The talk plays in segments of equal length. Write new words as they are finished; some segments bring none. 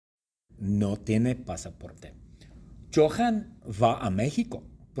no tiene pasaporte. Johan va a México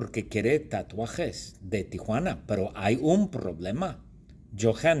porque quiere tatuajes de Tijuana, pero hay un problema.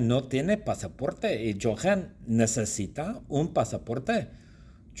 Johan no tiene pasaporte y Johan necesita un pasaporte.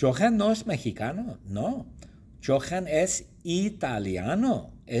 Johan no es mexicano, no. Johan es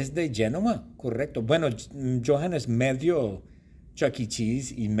italiano, es de Génova, correcto. Bueno, Johan es medio Chuck E.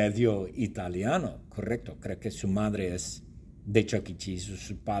 Cheese y medio italiano, correcto. Creo que su madre es de Chuck E. Cheese,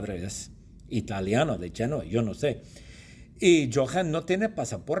 su padre es italiano, de Génova, yo no sé. Y Johan no tiene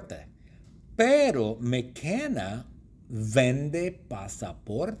pasaporte, pero McKenna vende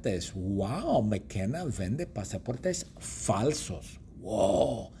pasaportes. Wow, McKenna vende pasaportes falsos.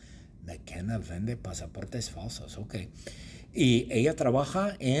 Wow, McKenna vende pasaportes falsos, ok. Y ella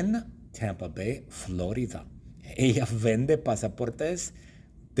trabaja en Tampa Bay, Florida. Ella vende pasaportes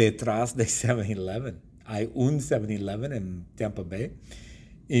detrás de 7-Eleven. Hay un 7-Eleven en Tampa Bay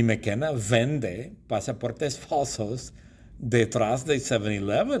y McKenna vende pasaportes falsos detrás de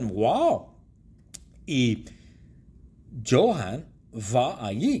 7-Eleven. ¡Wow! Y Johan va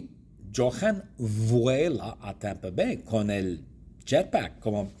allí. Johan vuela a Tampa Bay con el jetpack,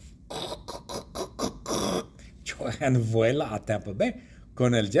 como Johan vuela a Tampa Bay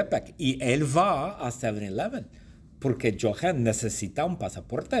con el jetpack y él va a 7-Eleven porque Johan necesita un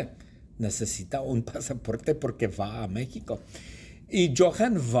pasaporte. Necesita un pasaporte porque va a México. Y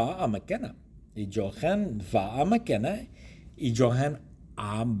Johan va a McKenna. Y Johan va a McKenna y Johan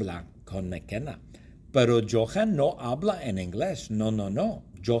habla con McKenna. Pero Johan no habla en inglés. No, no, no.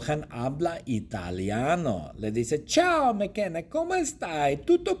 Johan habla italiano. Le dice, ciao McKenna, ¿cómo stai?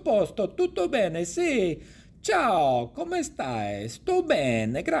 Tutto posto, tutto bene, sì. Ciao, ¿cómo stai? Sto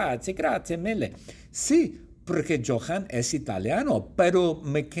bene, grazie, grazie mille. Sí, porque Johan es italiano, pero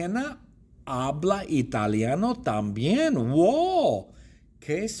McKenna habla italiano también. ¡Wow!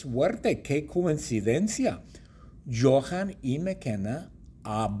 ¡Qué suerte! ¡Qué coincidencia! Johan y McKenna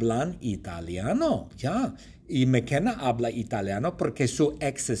hablan italiano, ya. Y McKenna habla italiano porque su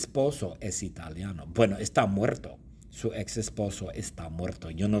ex esposo es italiano. Bueno, está muerto. Su ex esposo está muerto.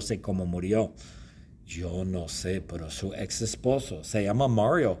 Yo no sé cómo murió. Yo no sé, pero su ex esposo se llama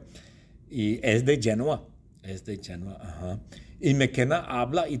Mario y es de Génova. Es de Génova, ajá. Y McKenna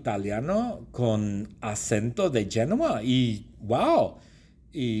habla italiano con acento de Génova y wow.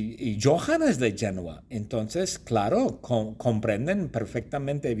 Y Johan es de Génova. Entonces, claro, comprenden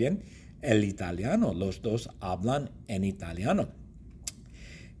perfectamente bien el italiano. Los dos hablan en italiano.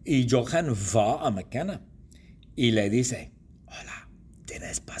 Y Johan va a McKenna y le dice, hola,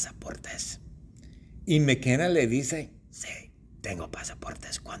 ¿tienes pasaportes? Y McKenna le dice, sí, tengo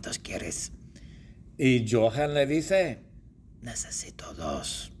pasaportes, ¿cuántos quieres? Y Johan le dice, necesito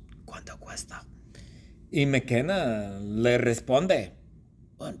 2, ¿cuánto cuesta? Y McKenna le responde,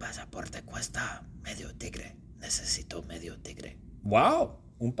 un pasaporte cuesta medio tigre, necesito medio tigre. ¡Wow!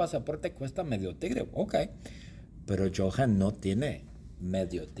 Un pasaporte cuesta medio tigre, ok. Pero Johan no tiene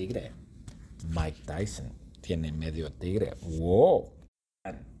medio tigre. Mike Tyson tiene medio tigre. ¡Wow!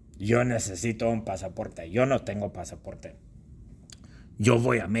 Yo necesito un pasaporte, yo no tengo pasaporte. Yo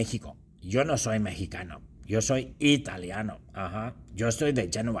voy a México, yo no soy mexicano, yo soy italiano, ajá, yo soy de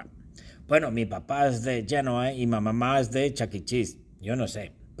Génova. Bueno, mi papá es de Génova y mi mamá es de Chuck E. Cheese, yo no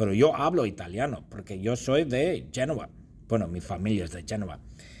sé, pero yo hablo italiano porque yo soy de Génova. Bueno, mi familia es de Génova.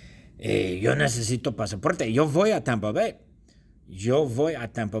 Yo necesito pasaporte, yo voy a Tampa Bay. Yo voy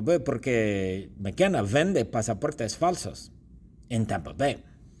a Tampa Bay porque McKenna vende pasaportes falsos en Tampa Bay.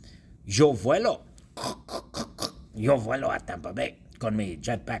 Yo vuelo a Tampa Bay con mi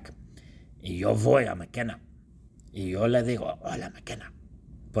jetpack y yo voy a McKenna y yo le digo, hola McKenna.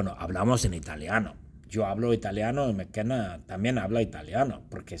 Bueno, hablamos en italiano. Yo hablo italiano y McKenna también habla italiano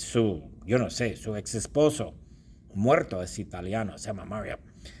porque yo no sé, su ex esposo muerto es italiano, se llama Mario.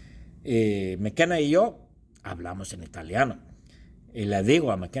 Y McKenna y yo hablamos en italiano. Y le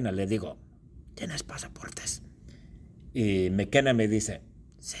digo a McKenna, ¿tienes pasaportes? Y McKenna me dice,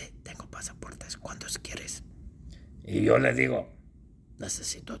 sí, tengo pasaportes, ¿cuántos quieres? Y yo le digo,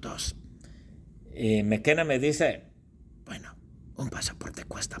 necesito 2. Y McKenna me dice, bueno, un pasaporte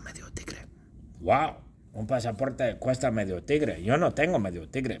cuesta medio tigre. ¡Wow! Un pasaporte cuesta medio tigre. Yo no tengo medio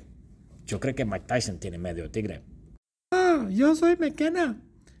tigre. Yo creo que Mike Tyson tiene medio tigre. Yo soy McKenna.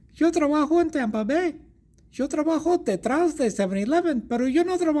 Yo trabajo en Tampa Bay. Yo trabajo detrás de 7-Eleven, pero yo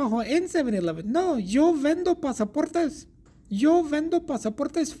no trabajo en 7-Eleven. No, yo vendo pasaportes. Yo vendo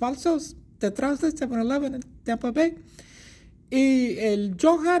pasaportes falsos detrás de 7-Eleven en Tampa Bay. Y el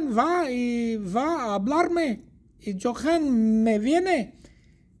Johan va a hablarme. Y Johan me viene.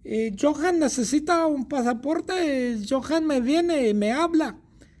 Y Johan necesita un pasaporte. Johan me viene y me habla.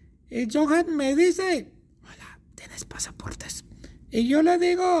 Y Johan me dice, hola, ¿tienes pasaportes? Y yo le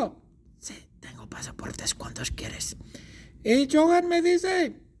digo, sí, tengo pasaportes, ¿cuántos quieres? Y Johan me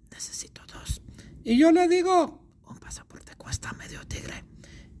dice, necesito 2. Y yo le digo, un pasaporte cuesta medio tigre.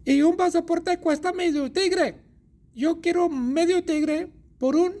 Y un pasaporte cuesta medio tigre. Yo quiero medio tigre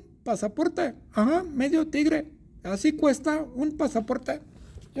por un pasaporte. Ajá, medio tigre. Así cuesta un pasaporte.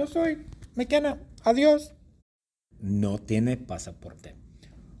 Yo soy McKenna. Adiós. No tiene pasaporte.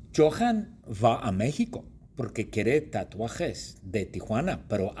 Johan va a México porque quiere tatuajes de Tijuana,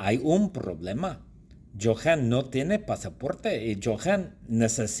 pero hay un problema. Johan no tiene pasaporte y Johan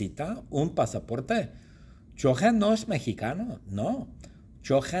necesita un pasaporte. Johan no es mexicano, no.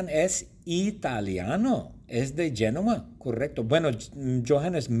 Johan es italiano, es de Génova, correcto. Bueno,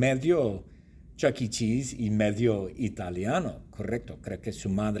 Johan es medio Chuck E. Cheese y medio italiano, correcto. Creo que su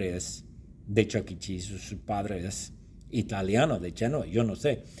madre es de Chuck E. Cheese, su padre es italiano, de Génova, yo no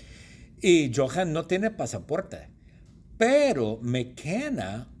sé. Y Johan no tiene pasaporte, pero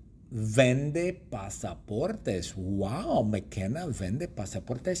McKenna vende pasaportes. Wow, McKenna vende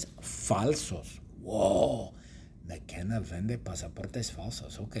pasaportes falsos. Wow, McKenna vende pasaportes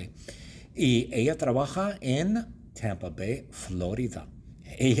falsos, ok. Y ella trabaja en Tampa Bay, Florida.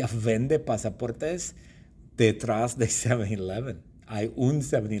 Ella vende pasaportes detrás de 7-Eleven. Hay un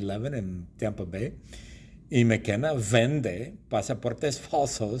 7-Eleven en Tampa Bay y McKenna vende pasaportes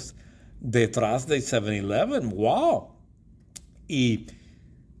falsos detrás de 7-Eleven. ¡Wow! Y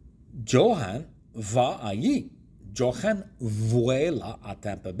Johan va allí. Johan vuela a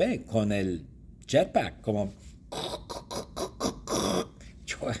Tampa Bay con el jetpack, como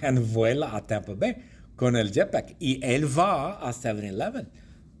Johan vuela a Tampa Bay con el jetpack y él va a 7-Eleven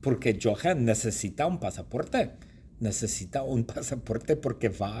porque Johan necesita un pasaporte. Necesita un pasaporte porque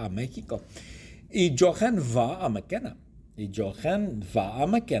va a México. Y Johan va a McKenna. Y Johan va a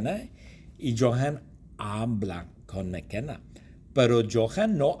McKenna y Johan habla con McKenna. Pero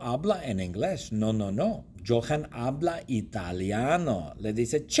Johan no habla en inglés. No, no, no. Johan habla italiano. Le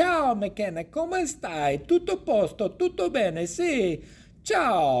dice, ciao McKenna, come stai? Tutto posto? Tutto bene? Sì.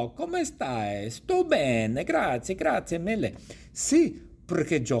 Ciao, come stai? Sto bene, grazie, grazie mille. Sí,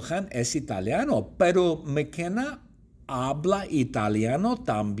 porque Johan es italiano, pero McKenna habla italiano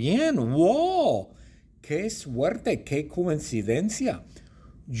también. ¡Wow! ¡Qué suerte! ¡Qué coincidencia!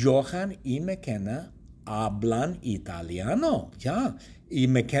 Johan y McKenna hablan italiano, ya. Y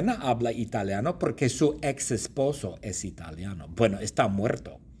McKenna habla italiano porque su ex esposo es italiano. Bueno, está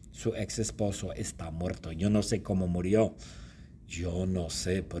muerto. Su ex esposo está muerto. Yo no sé cómo murió. Yo no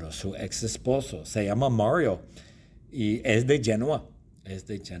sé, pero su ex esposo se llama Mario y es de Génova. Es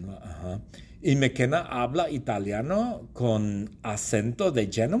de Génova, ajá. Y McKenna habla italiano con acento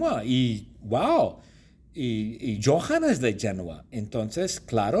de Génova y wow. Y Johan es de Génova. Entonces,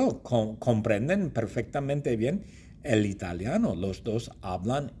 claro, comprenden perfectamente bien el italiano. Los dos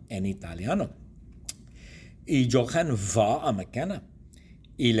hablan en italiano. Y Johan va a McKenna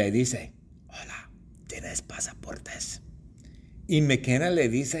y le dice, hola, ¿tienes pasaportes? Y McKenna le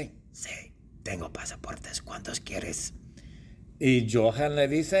dice, sí, tengo pasaportes, ¿cuántos quieres? Y Johan le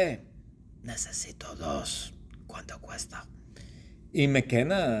dice, necesito 2, ¿cuánto cuesta? Y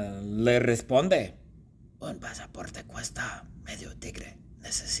McKenna le responde, un pasaporte cuesta medio tigre,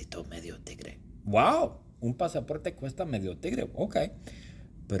 necesito medio tigre. ¡Wow! Un pasaporte cuesta medio tigre, ok.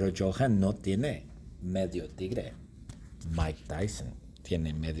 Pero Johan no tiene medio tigre. Mike Tyson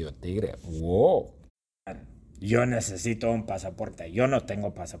tiene medio tigre. ¡Wow! Yo necesito un pasaporte, yo no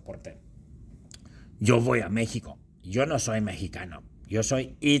tengo pasaporte. Yo voy a México, yo no soy mexicano, yo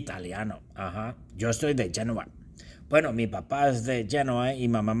soy italiano, ajá, yo soy de Génova. Bueno, mi papá es de Génova y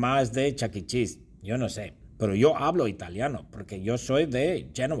mi mamá es de Chuck E. Cheese, yo no sé, pero yo hablo italiano porque yo soy de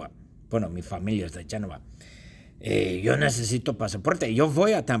Génova. Bueno, mi familia es de Génova. Yo necesito pasaporte, yo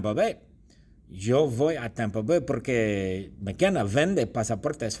voy a Tampa Bay. Yo voy a Tampa Bay porque McKenna vende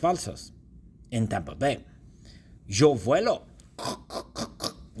pasaportes falsos en Tampa Bay. Yo vuelo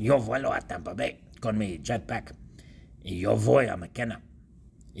a Tampa Bay con mi jetpack y yo voy a McKenna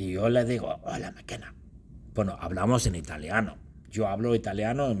y yo le digo, hola McKenna. Bueno, hablamos en italiano. Yo hablo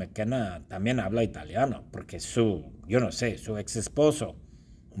italiano y McKenna también habla italiano porque yo no sé, su ex esposo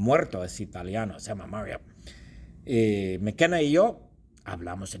muerto es italiano, se llama Mario. Y McKenna y yo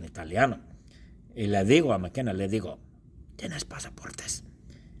hablamos en italiano. Y le digo a McKenna, ¿tienes pasaportes?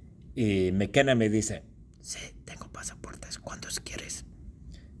 Y McKenna me dice, sí, tengo pasaportes, ¿cuántos quieres?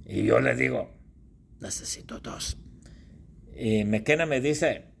 Y yo le digo, necesito 2. Y McKenna me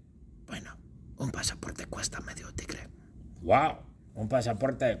dice, bueno, un pasaporte cuesta medio tigre. Wow, un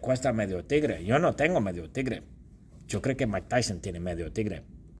pasaporte cuesta medio tigre. Yo no tengo medio tigre. Yo creo que Mike Tyson tiene medio tigre.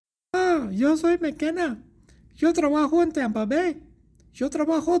 Hola, yo soy McKenna. Yo trabajo en Tampa Bay. Yo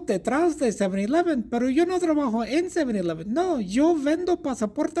trabajo detrás de 7-Eleven, pero yo no trabajo en 7-Eleven. No, yo vendo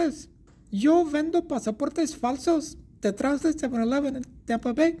pasaportes. Yo vendo pasaportes falsos detrás de 7-Eleven en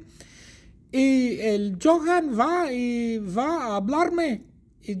Tampa Bay. Y el Johan va a hablarme.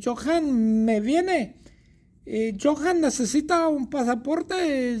 Y Johan me viene. Y Johan necesita un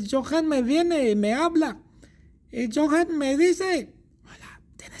pasaporte. Johan me viene y me habla. Y Johan me dice, hola,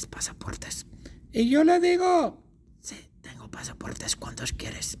 ¿tienes pasaportes? Y yo le digo, sí, tengo pasaportes, ¿cuántos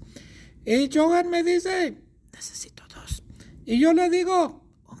quieres? Y Johan me dice, necesito 2. Y yo le digo,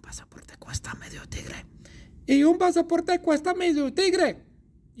 un pasaporte cuesta medio tigre. Y un pasaporte cuesta medio tigre.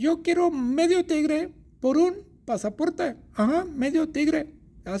 Yo quiero medio tigre por un pasaporte. Ajá, medio tigre.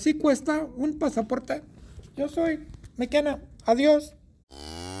 Así cuesta un pasaporte. Yo soy McKenna. Adiós.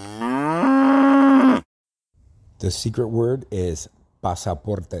 The secret word is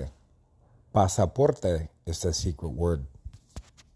pasaporte. Pasaporte is the secret word.